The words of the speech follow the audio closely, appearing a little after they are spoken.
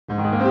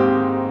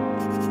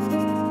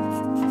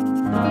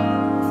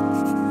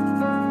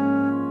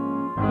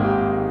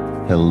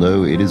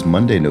Hello, it is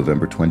Monday,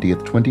 November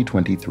 20th,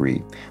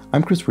 2023.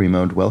 I'm Chris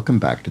Remo, and welcome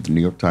back to the New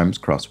York Times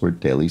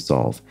Crossword Daily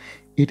Solve.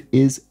 It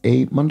is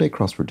a Monday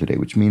crossword today,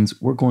 which means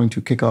we're going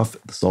to kick off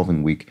the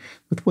solving week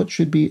with what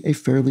should be a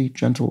fairly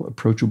gentle,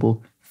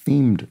 approachable,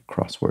 themed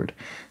crossword.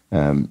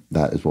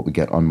 That is what we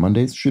get on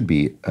Mondays. Should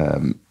be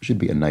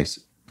a nice,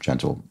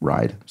 gentle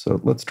ride. So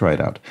let's try it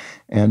out.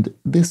 And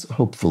this,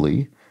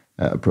 hopefully,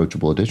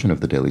 approachable edition of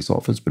the Daily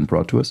Solve has been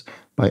brought to us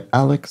by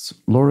Alex,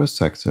 Laura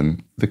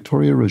Sexton,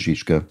 Victoria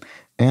Rojishka,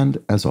 and,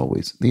 as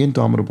always, the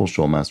indomitable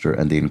Showmaster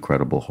and the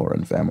incredible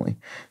Horan family.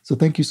 So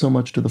thank you so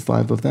much to the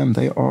five of them.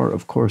 They are,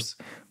 of course,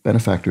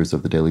 benefactors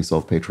of the Daily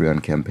Solve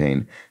Patreon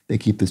campaign. They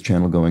keep this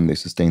channel going. They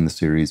sustain the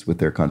series with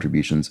their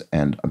contributions,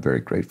 and I'm very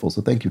grateful.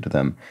 So thank you to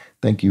them.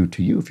 Thank you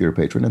to you if you're a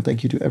patron, and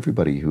thank you to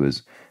everybody who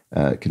has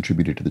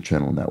contributed to the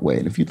channel in that way.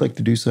 And if you'd like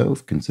to do so,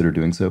 consider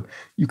doing so,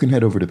 you can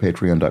head over to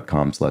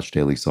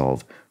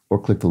patreon.com/dailysolve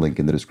or click the link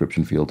in the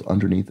description field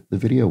underneath the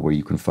video where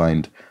you can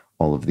find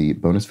all of the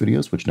bonus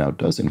videos, which now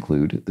does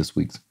include this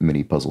week's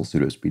mini puzzle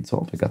pseudo speed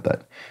solve. I got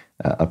that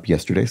up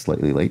yesterday,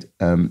 slightly late,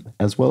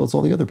 as well as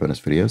all the other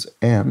bonus videos,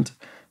 and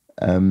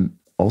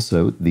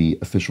also the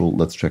official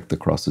Let's Check the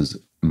Crosses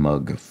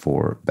mug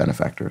for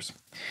benefactors.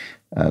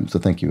 So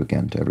thank you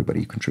again to everybody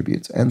who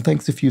contributes. And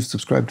thanks if you've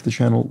subscribed to the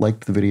channel,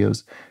 liked the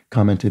videos,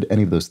 commented,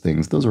 any of those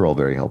things. Those are all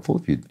very helpful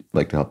if you'd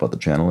like to help out the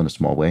channel in a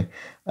small way.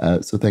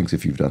 So thanks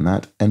if you've done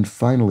that. And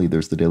finally,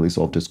 there's the Daily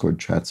Solve Discord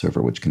chat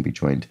server, which can be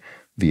joined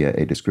via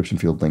a description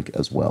field link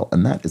as well.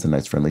 And that is a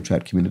nice friendly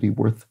chat community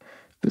worth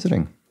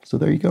visiting. So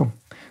there you go.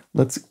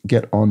 Let's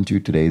get on to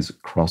today's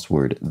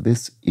crossword.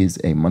 This is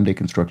a Monday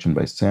construction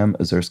by Sam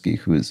Ozerski,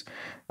 who is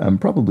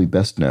probably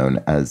best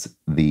known as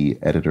the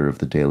editor of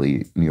the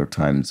daily New York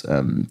Times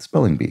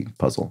spelling bee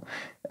puzzle.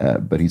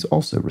 But he's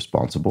also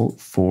responsible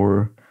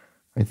for,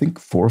 I think,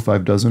 4 or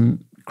 5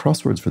 dozen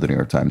crosswords for the New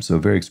York Times. So a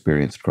very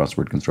experienced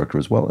crossword constructor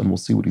as well. And we'll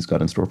see what he's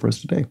got in store for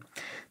us today.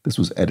 This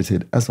was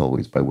edited, as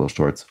always, by Will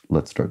Shortz.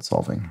 Let's start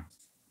solving.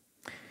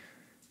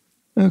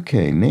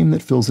 Okay, name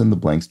that fills in the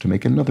blanks to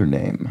make another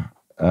name.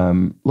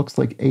 Looks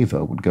like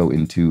Ava would go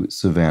into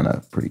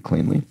Savannah pretty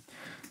cleanly.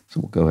 So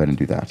we'll go ahead and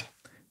do that.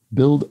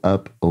 Build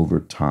up over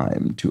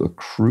time to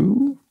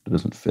accrue. That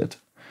doesn't fit.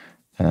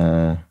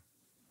 No,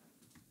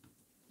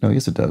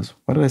 yes it does.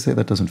 Why did I say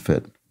that doesn't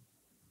fit?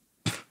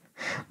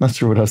 Not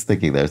sure what I was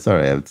thinking there.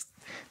 Sorry, I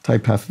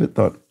typed half of it,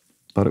 thought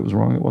it was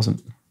wrong. It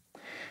wasn't.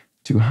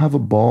 To have a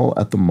ball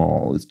at the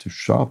mall is to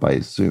shop, I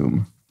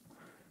assume.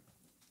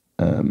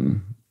 I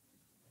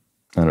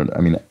don't know.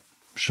 I mean,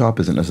 shop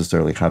isn't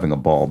necessarily having a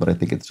ball, but I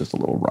think it's just a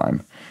little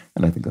rhyme.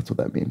 And I think that's what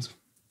that means.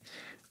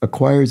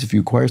 Acquires, if you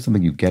acquire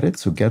something, you get it.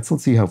 So gets,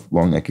 let's see how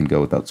long I can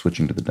go without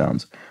switching to the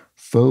downs.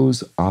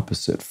 Foes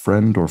opposite,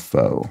 friend or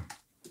foe.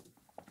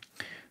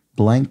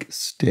 Blank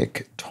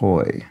stick,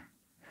 toy.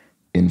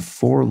 In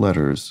 4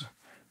 letters,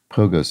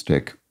 pogo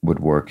stick would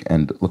work,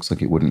 and it looks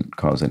like it wouldn't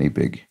cause any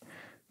big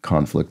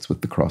conflicts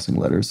with the crossing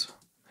letters.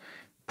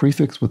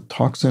 Prefix with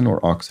toxin or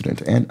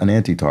oxidant, and an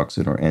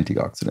antitoxin or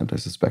antioxidant, I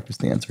suspect, is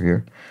the answer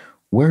here.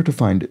 Where to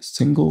find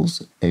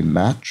singles, a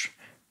match,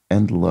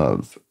 and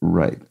love.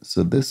 Right,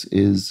 so this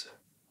is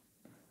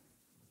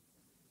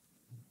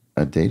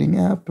a dating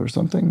app or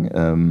something.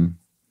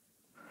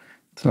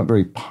 It's not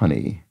very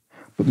punny,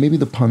 but maybe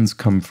the puns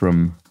come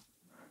from...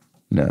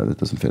 No, that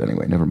doesn't fit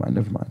anyway. Never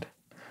mind.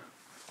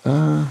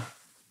 Oh,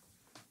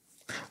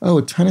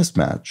 a tennis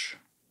match.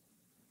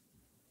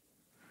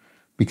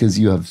 Because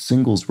you have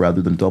singles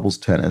rather than doubles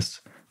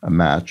tennis, a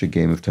match, a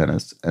game of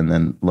tennis, and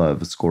then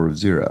love, a score of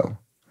 0.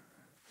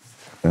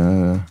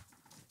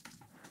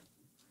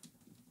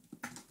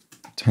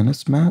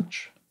 Tennis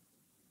match?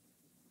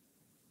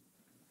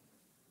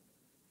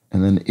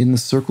 And then in the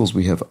circles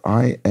we have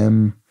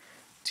IMTH.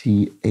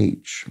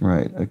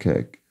 Right,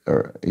 okay.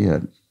 Or, yeah,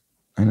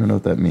 I don't know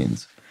what that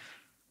means.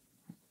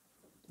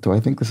 Do I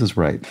think this is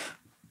right?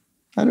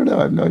 I don't know.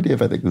 I have no idea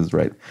if I think this is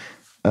right.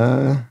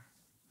 I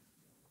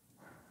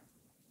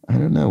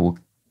don't know.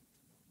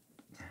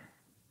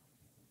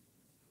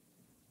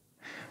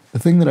 The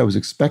thing that I was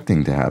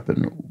expecting to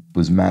happen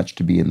was match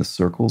to be in the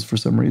circles for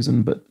some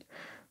reason, but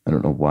I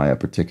don't know why I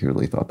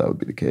particularly thought that would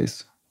be the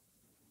case.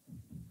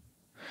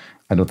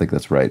 I don't think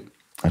that's right.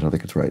 I don't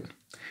think it's right.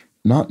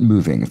 Not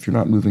moving. If you're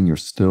not moving, you're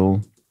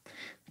still.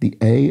 The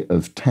A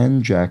of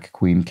 10, Jack,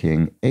 Queen,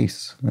 King,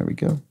 Ace. There we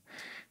go.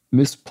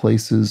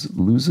 Misplaces,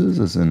 loses,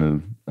 as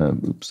in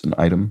an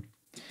item.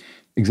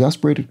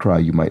 Exasperated cry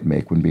you might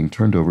make when being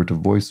turned over to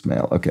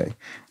voicemail. Okay,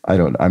 I'm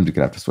just going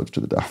to have to switch to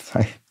the downs.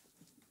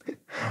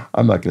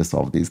 I'm not going to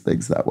solve these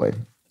things that way.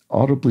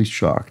 Audibly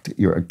shocked.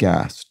 You're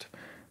aghast,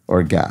 or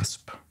a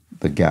gasp.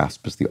 The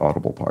gasp is the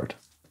audible part.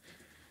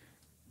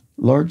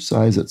 Large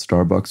size at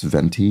Starbucks,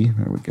 venti.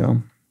 There we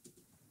go.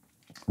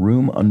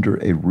 Room under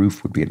a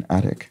roof would be an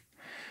attic.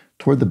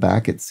 Toward the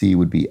back at sea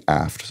would be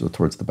aft, so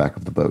towards the back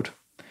of the boat.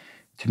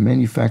 To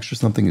manufacture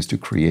something is to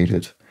create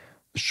it.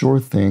 A sure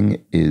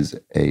thing is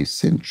a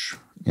cinch.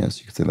 Yes,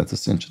 you could say that's a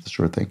cinch. It's a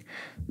sure thing.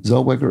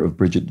 Zellweger of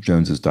Bridget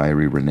Jones's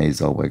Diary, Renee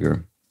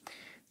Zellweger.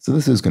 So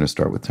this is going to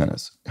start with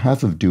tennis.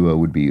 Half of duo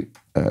would be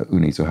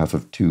uni, so half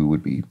of two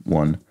would be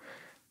one.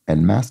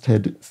 And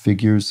masthead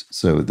figures.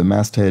 So the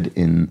masthead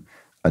in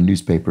a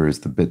newspaper is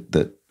the bit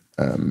that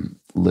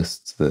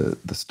lists the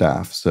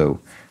staff. So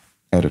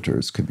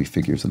editors could be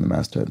figures in the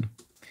masthead.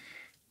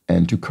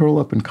 And to curl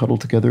up and cuddle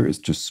together is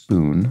just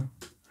spoon.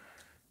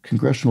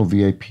 Congressional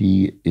VIP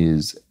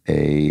is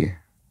a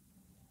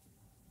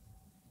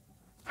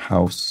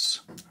house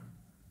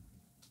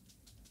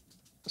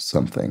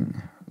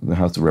something. The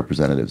House of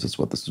Representatives is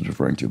what this is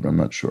referring to, but I'm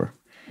not sure.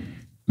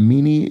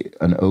 Meanie,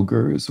 an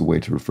ogre, is a way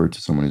to refer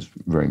to someone who's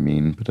very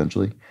mean,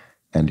 potentially.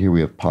 And here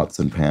we have pots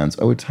and pans.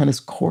 Oh, a tennis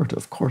court.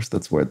 Of course,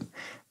 that's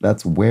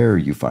where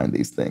you find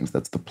these things.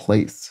 That's the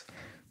place.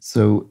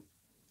 So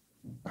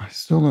I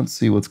still don't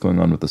see what's going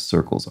on with the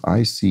circles.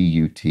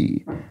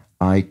 I-C-U-T.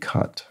 I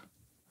cut.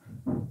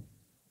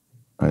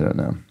 I don't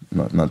know.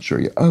 I'm not sure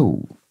yet.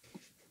 Oh,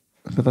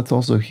 but that's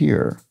also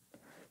here.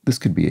 This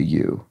could be a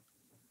U.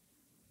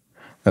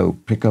 Oh,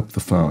 pick up the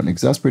phone.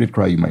 Exasperated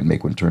cry you might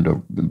make when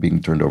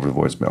being turned over the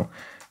voicemail.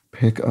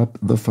 Pick up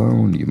the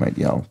phone, you might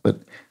yell.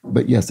 But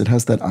yes, it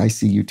has that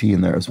I-C-U-T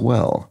in there as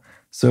well.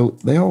 So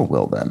they all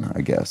will then, I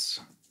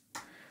guess.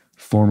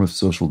 Form of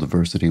social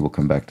diversity, we'll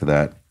come back to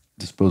that.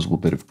 Disposable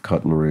bit of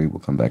cutlery, we'll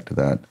come back to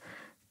that.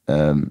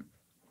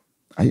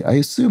 I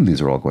assume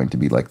these are all going to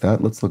be like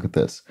that. Let's look at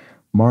this.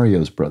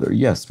 Mario's brother.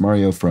 Yes,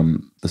 Mario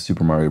from the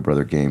Super Mario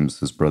Brother games.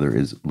 His brother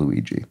is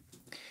Luigi.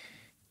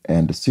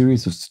 And a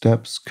series of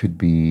steps could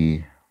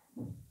be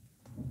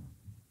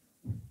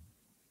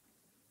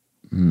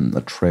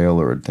a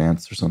trail or a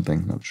dance or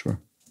something. Not sure.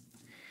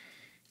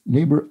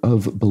 Neighbor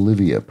of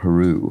Bolivia,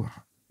 Peru.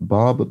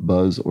 Bob,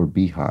 buzz, or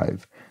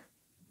beehive.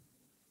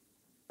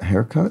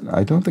 Haircut?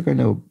 I don't think I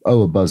know.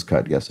 Oh, a buzz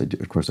cut. Yes, I do.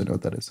 Of course I know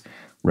what that is.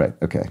 Right.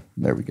 Okay.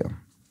 There we go.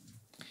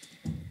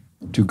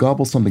 To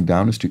gobble something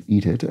down is to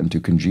eat it, and to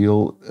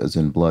congeal, as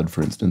in blood,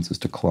 for instance, is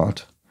to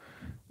clot.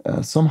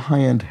 Some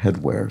high-end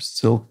headwear.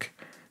 Silk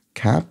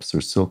caps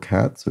or silk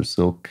hats or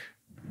silk...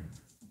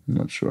 I'm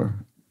not sure.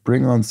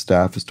 Bring on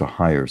staff is to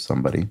hire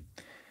somebody.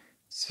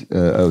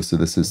 So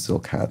this is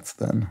silk hats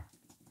then.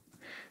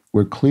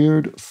 We're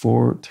cleared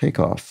for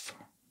takeoff.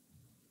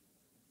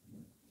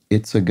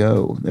 It's a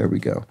go. There we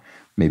go.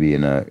 Maybe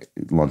in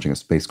launching a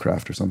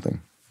spacecraft or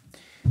something.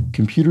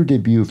 Computer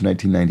debut of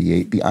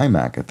 1998. The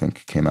iMac, I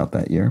think, came out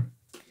that year.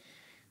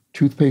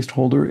 Toothpaste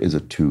holder is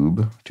a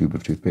tube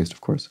of toothpaste, of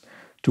course.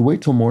 To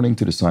wait till morning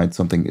to decide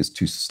something is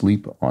to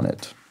sleep on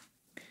it.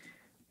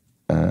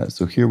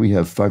 So here we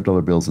have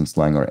 $5 bills in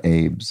slang are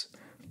Abes.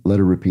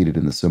 Letter repeated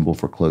in the symbol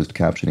for closed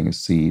captioning is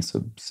C, so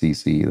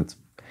CC. That's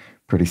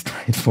pretty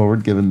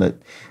straightforward, given that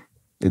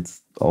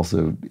it's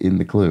also in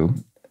the clue.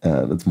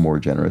 That's more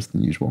generous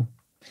than usual.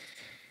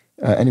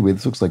 Anyway,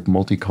 this looks like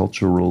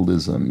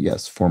multiculturalism.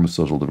 Yes, form of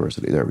social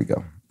diversity. There we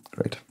go.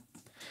 Great.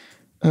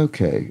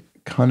 Okay,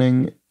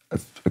 cunning.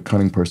 A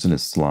cunning person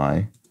is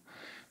sly.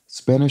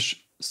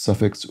 Spanish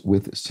suffix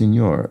with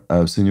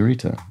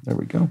señorita. There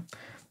we go.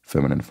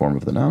 Feminine form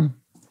of the noun.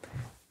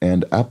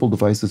 And Apple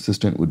device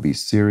assistant would be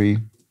Siri.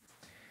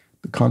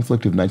 The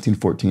conflict of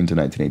 1914 to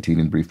 1918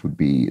 in brief would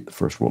be the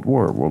First World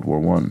War, World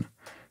War I,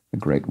 the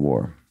Great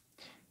War.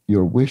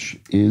 Your wish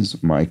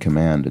is my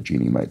command, a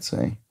genie might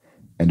say.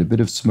 And a bit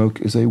of smoke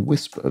is a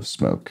wisp of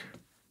smoke.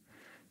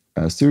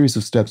 A series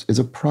of steps is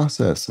a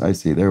process. I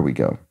see, there we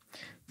go.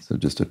 So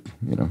just a,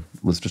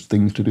 list of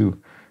things to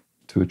do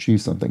to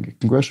achieve something. A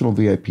congressional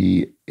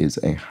VIP is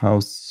a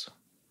house.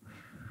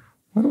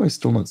 Why do I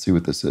still not see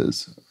what this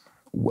is?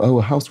 Oh,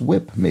 a house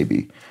whip,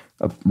 maybe.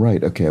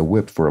 Right, okay, a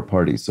whip for a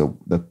party. So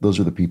those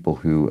are the people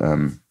who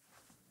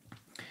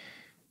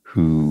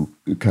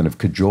kind of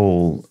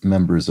cajole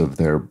members of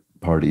their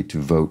party to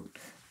vote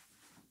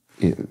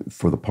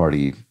for the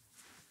party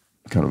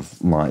kind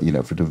of line,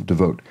 to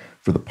vote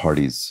for the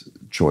party's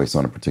choice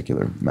on a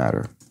particular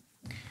matter.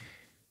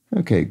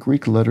 Okay,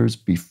 Greek letters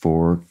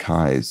before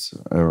Chi's,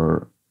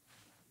 or,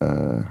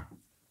 oh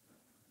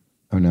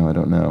no, I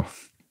don't know.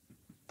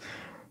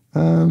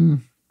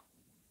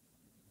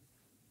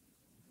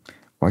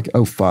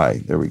 Phi,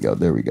 there we go.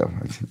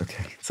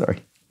 Okay,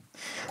 sorry.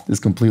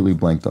 Just completely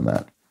blanked on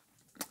that.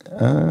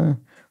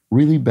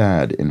 Really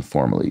bad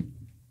informally.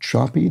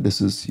 Choppy, you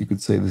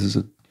could say this is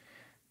a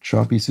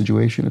choppy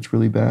situation. It's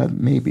really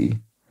bad, maybe.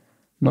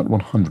 Not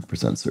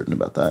 100% certain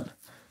about that.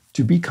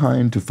 To be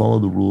kind, to follow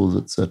the rules,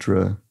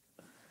 etc.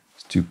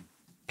 To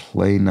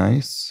play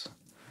nice.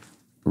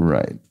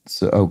 Right.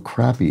 So,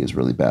 crappy is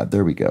really bad.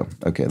 There we go.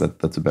 Okay,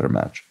 that's a better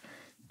match.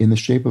 In the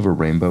shape of a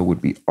rainbow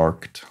would be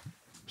arced.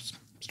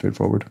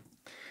 Straightforward.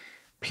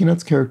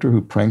 Peanuts character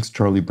who pranks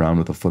Charlie Brown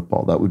with a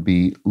football. That would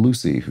be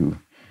Lucy, who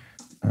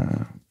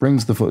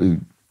who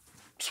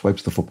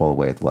swipes the football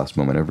away at the last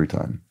moment every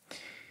time.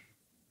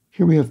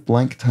 Here we have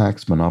blank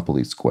tax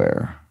Monopoly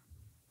Square.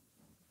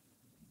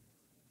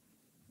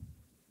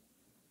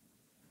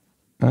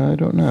 I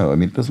don't know. I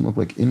mean, it doesn't look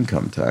like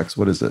income tax.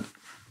 What is it?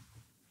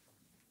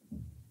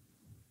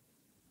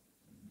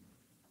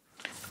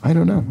 I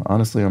don't know.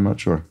 Honestly, I'm not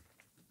sure.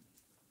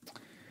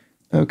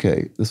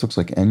 Okay, this looks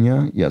like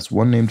Enya. Yes,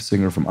 one named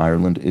singer from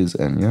Ireland is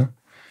Enya.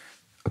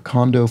 A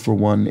condo for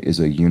one is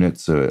a unit,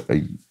 so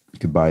you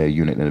could buy a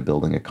unit in a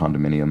building, a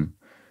condominium,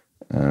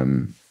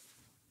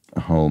 a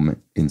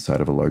home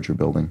inside of a larger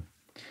building.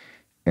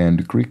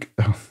 And Greek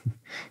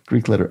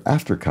Greek letter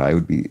after chi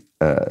would be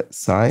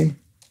psi.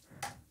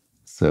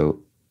 So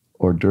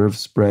hors d'oeuvre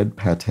spread,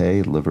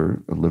 pate,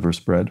 liver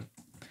spread.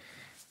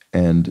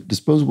 And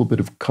disposable bit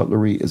of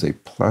cutlery is a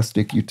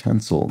plastic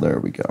utensil. There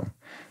we go.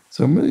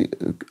 So I'm really,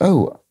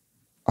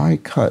 I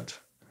cut.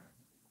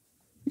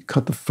 You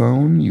cut the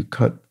phone, you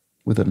cut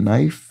with a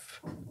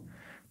knife.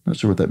 Not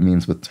sure what that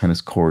means with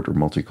tennis court or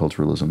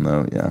multiculturalism,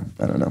 though. Yeah,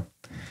 I don't know.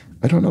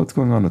 I don't know what's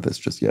going on with this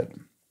just yet.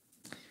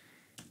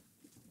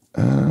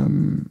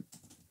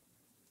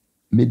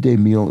 Midday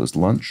meal is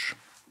lunch.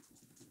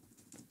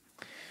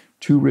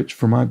 Too rich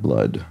for my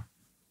blood.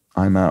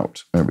 I'm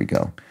out. There we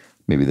go.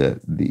 Maybe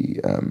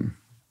the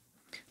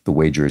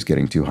wager is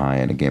getting too high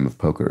in a game of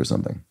poker or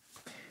something.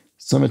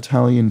 Some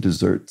Italian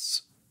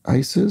desserts.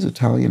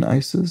 Italian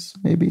ices,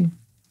 maybe?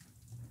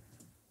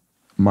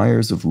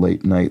 Myers of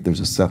late night. There's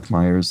a Seth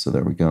Meyers, so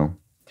there we go.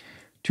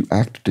 To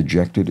act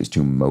dejected is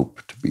to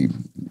mope, to be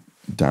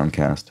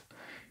downcast.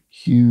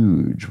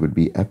 Huge would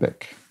be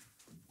epic.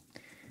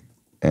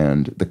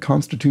 And the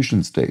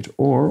Constitution State,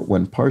 or,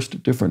 when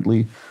parsed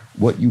differently,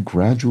 what you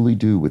gradually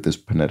do with this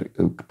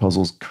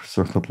puzzle's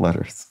circled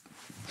letters.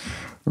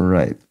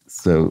 Right,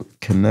 so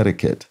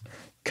Connecticut,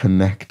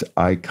 connect,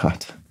 I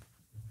cut.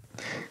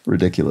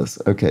 Ridiculous.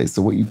 Okay,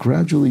 so what you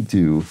gradually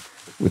do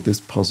with this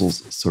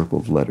puzzle's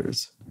circled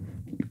letters,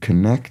 you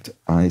connect,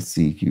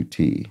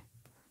 I-C-U-T.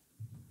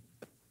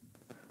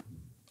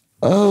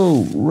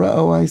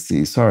 Oh, I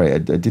see. Sorry, I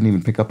didn't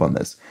even pick up on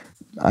this.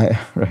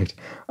 Right.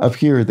 Up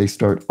here, they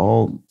start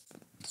all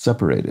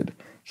separated.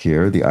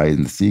 Here, the I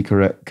and the C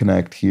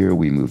connect. Here,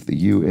 we move the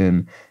U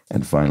in.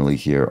 And finally,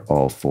 here,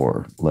 all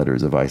four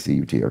letters of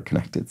ICUT are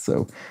connected.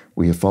 So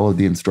we have followed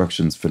the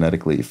instructions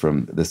phonetically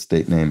from this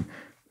state name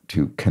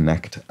to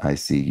connect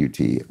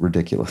ICUT.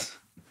 Ridiculous.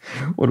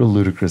 What a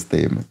ludicrous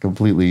theme.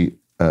 Completely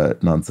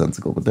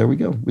nonsensical. But there we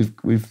go.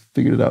 We've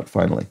figured it out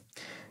finally.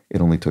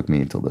 It only took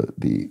me until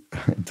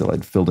until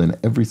I'd filled in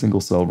every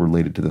single cell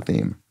related to the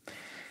theme.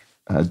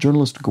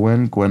 Journalist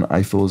Gwen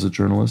Ifill is a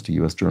journalist, a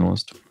U.S.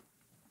 journalist.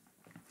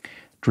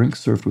 Drink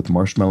served with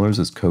marshmallows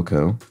is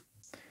cocoa.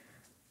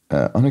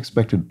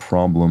 Unexpected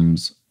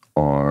problems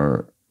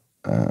are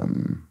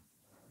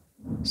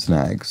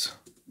snags.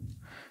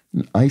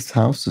 An ice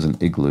house is an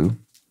igloo.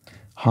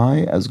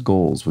 High as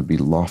goals would be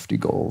lofty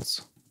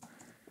goals.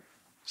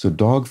 So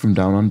dog from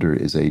down under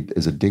is a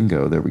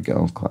dingo. There we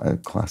go.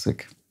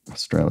 Classic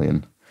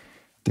Australian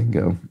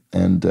dingo.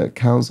 And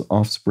cow's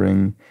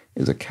offspring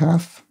is a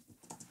calf.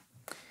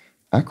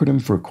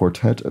 Acronym for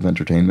Quartet of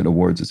Entertainment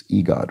Awards is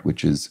EGOT,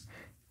 which is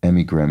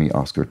Emmy, Grammy,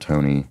 Oscar,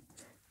 Tony,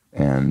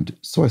 and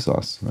soy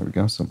sauce. There we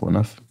go, simple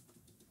enough.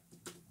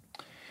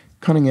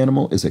 Cunning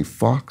animal is a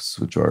fox,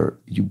 which are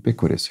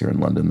ubiquitous here in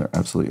London. They're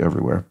absolutely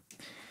everywhere.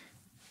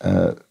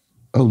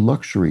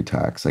 Luxury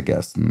tax, I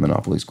guess, in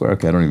Monopoly Square.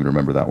 Okay, I don't even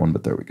remember that one,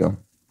 but there we go.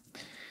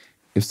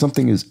 If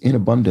something is in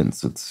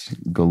abundance, it's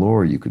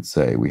galore, you could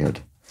say. We had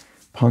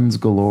puns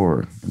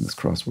galore in this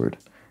crossword.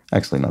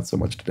 Actually, not so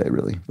much today,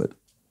 really, but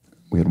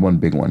we had one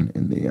big one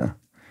in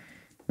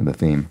the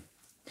theme.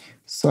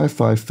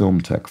 Sci-fi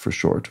film tech, for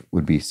short,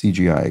 would be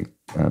CGI,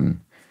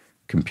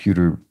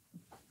 computer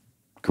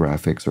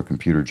graphics or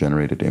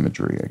computer-generated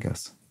imagery, I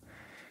guess.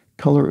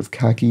 Color of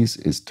khakis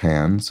is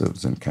tan, so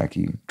it's in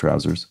khaki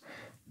trousers.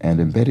 And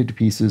embedded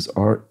pieces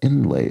are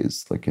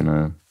inlays, like in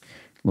a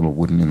little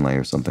wooden inlay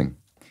or something.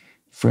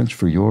 French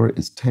for your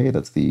is te,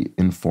 that's the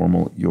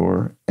informal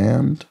your,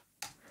 and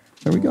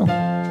there we go.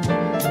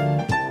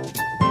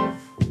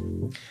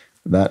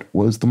 That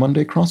was the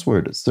Monday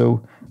crossword.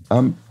 So,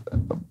 a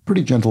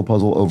pretty gentle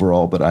puzzle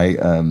overall, but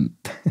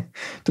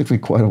took me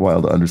quite a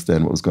while to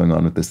understand what was going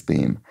on with this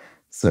theme.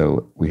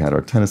 So we had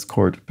our tennis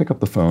court, pick up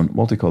the phone,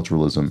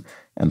 multiculturalism,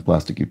 and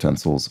plastic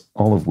utensils,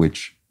 all of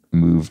which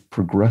move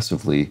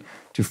progressively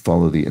to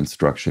follow the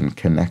instruction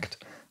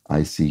connect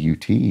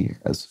ICUT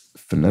as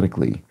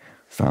phonetically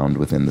found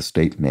within the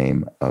state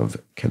name of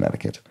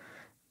Connecticut.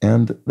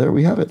 And there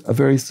we have it, a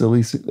very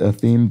silly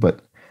theme,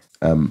 but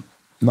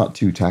not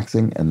too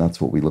taxing, and that's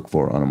what we look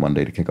for on a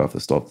Monday to kick off the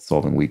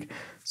solving week.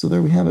 So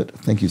there we have it.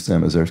 Thank you,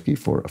 Sam Ozerski,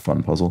 for a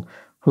fun puzzle.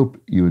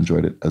 Hope you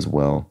enjoyed it as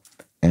well.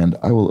 And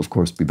I will, of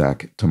course, be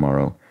back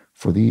tomorrow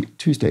for the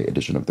Tuesday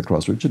edition of the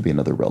crossword. It should be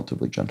another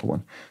relatively gentle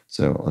one.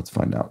 So let's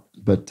find out.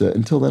 But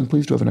until then,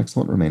 please do have an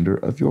excellent remainder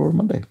of your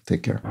Monday.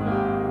 Take care.